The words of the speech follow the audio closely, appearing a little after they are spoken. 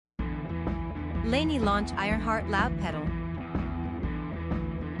Laney launch IRONHEART LOUDPEDAL.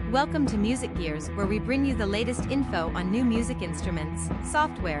 Welcome to Music Gears, where we bring you the latest info on new music instruments,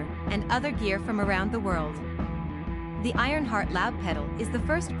 software, and other gear from around the world. The IRONHEART LOUDPEDAL is the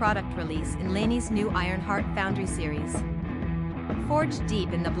first product release in Laney's new IRONHEART Foundry Series. Forged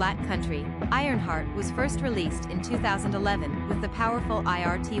deep in the Black Country, IRONHEART was first released in 2011 with the powerful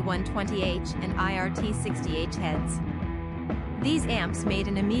IRT120H and IRT60H heads. These amps made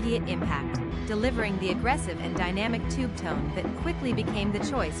an immediate impact, delivering the aggressive and dynamic tube tone that quickly became the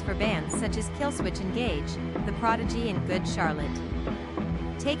choice for bands such as Killswitch Engage, the Prodigy and Good Charlotte.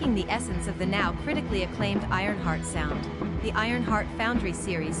 Taking the essence of the now critically acclaimed IRONHEART sound, the IRONHEART Foundry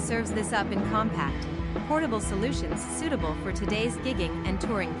Series serves this up in compact, portable solutions suitable for today's gigging and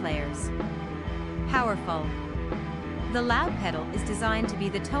touring players. Powerful. The LOUDPEDAL is designed to be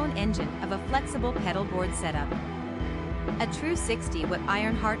the tone engine of a flexible pedal board setup. A true 60-watt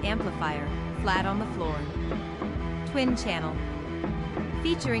IRONHEART amplifier, flat on the floor. Twin channel.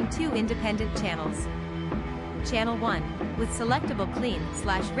 Featuring two independent channels. Channel 1, with selectable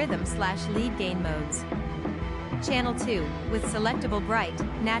clean/rhythm/lead gain modes. Channel 2, with selectable bright,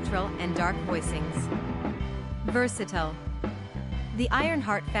 natural, and dark voicings. Versatile. The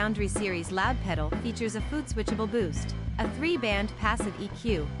IRONHEART Foundry Series LOUDPEDAL features a foot-switchable boost, a 3-band passive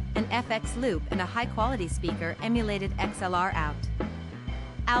EQ, an FX loop, and a high-quality speaker emulated XLR out.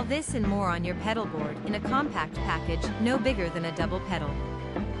 All this and more on your pedal board in a compact package no bigger than a double pedal.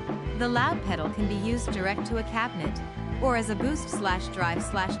 The LOUDPEDAL can be used direct to a cabinet, or as a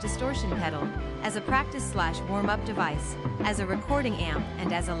boost/drive/distortion pedal, as a practice/warm-up device, as a recording amp,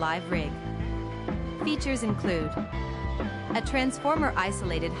 and as a live rig. Features include a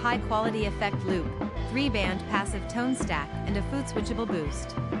transformer-isolated high-quality effect loop, 3-band passive tone stack, and a foot-switchable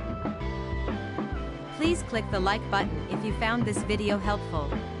boost. Please click the like button if you found this video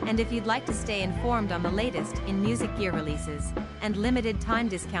helpful, and if you'd like to stay informed on the latest in music gear releases and limited time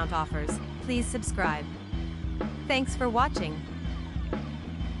discount offers, please subscribe. Thanks for watching.